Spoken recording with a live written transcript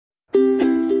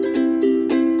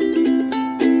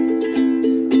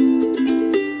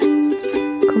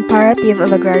Comparative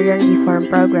of Agrarian Reform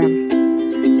Program.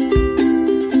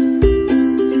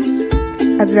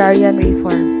 Agrarian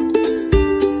Reform.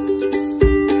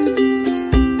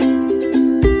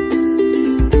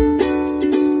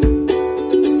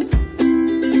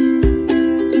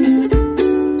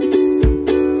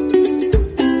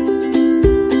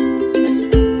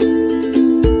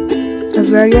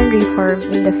 Agrarian Reform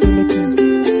in the Philippines.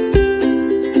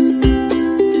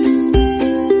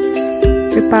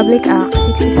 Republic Act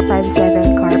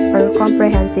 6657 CARP or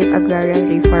Comprehensive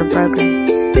Agrarian Reform Program.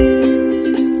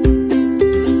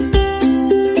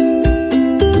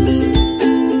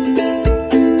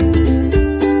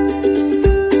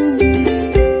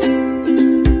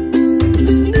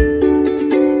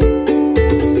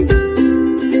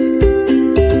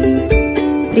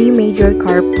 Three major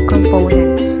CARP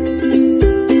components.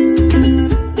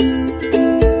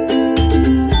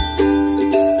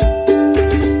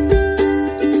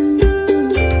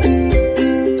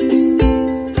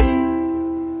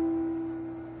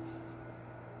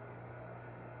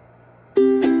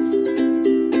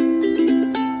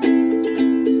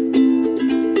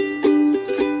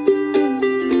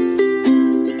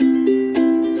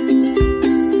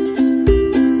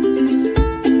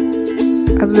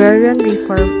 Agrarian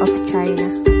Reform of China.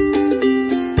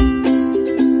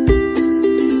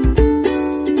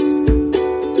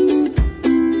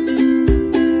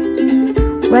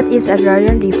 What is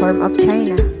Agrarian Reform of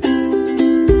China?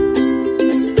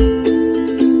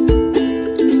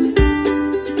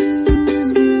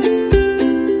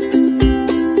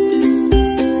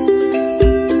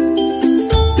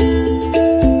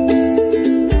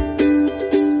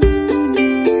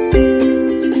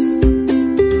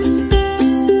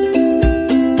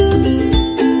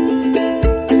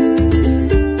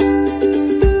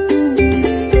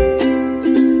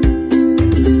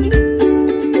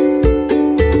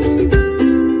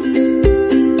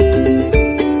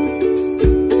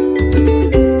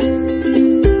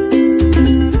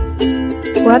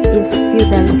 What is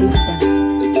feudal system?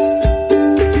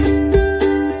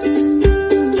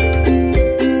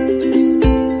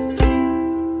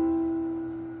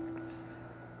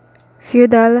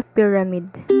 Feudal pyramid.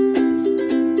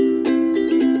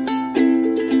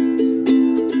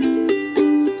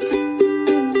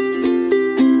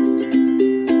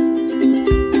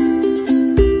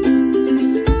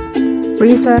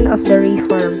 Reason of the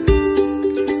reform.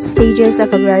 Stages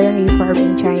of agrarian reform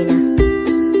in China.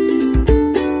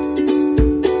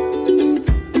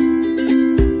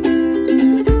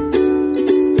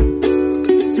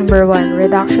 Number 1.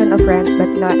 Reduction of rent but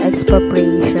not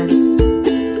expropriation.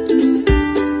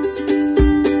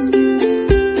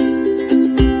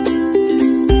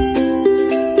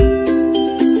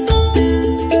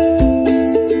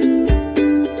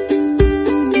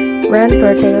 Rent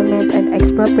curtailment and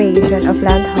expropriation of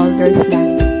landholders'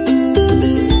 land.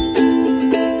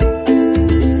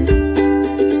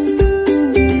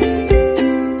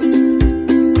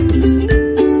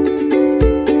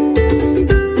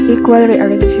 Equal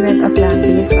rearrangement of land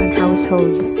based on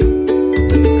household.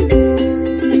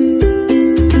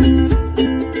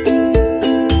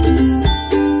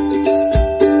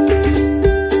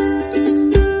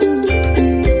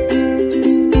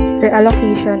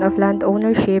 Reallocation of land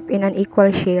ownership in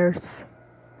unequal shares.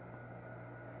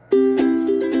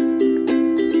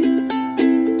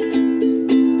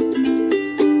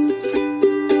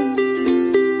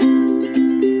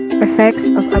 Effects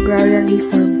of agrarian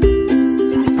reform.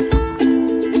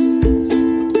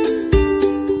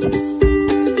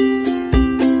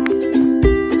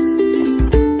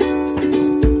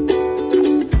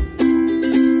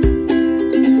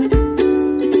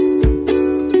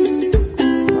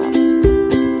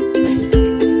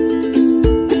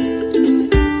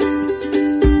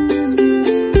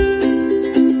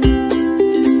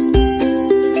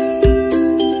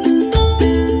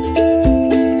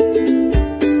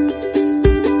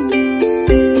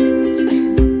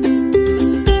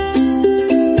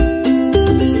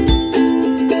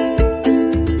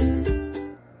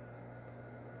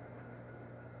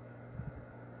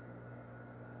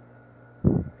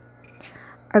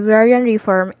 Agrarian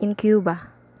reform in Cuba.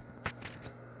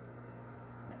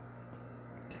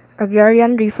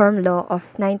 Agrarian Reform Law of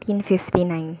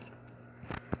 1959.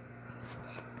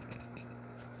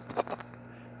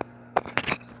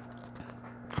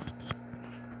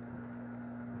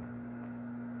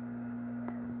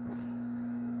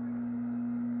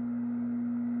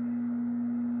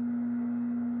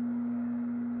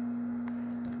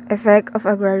 Effect of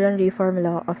Agrarian Reform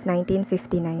Law of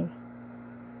 1959.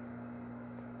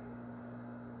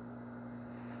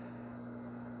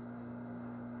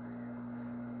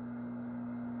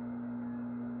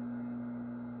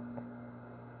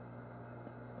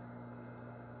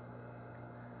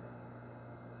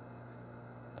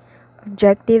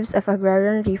 Objectives of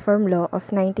Agrarian Reform Law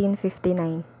of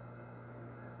 1959.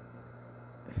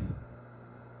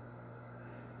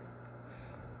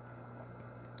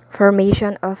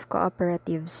 Formation of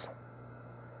cooperatives.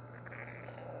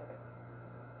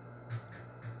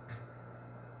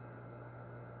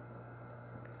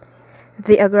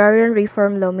 The Agrarian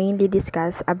Reform Law mainly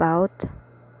discusses about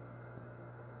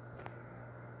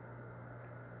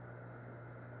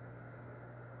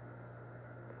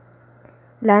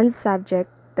lands subject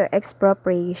to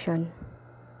expropriation,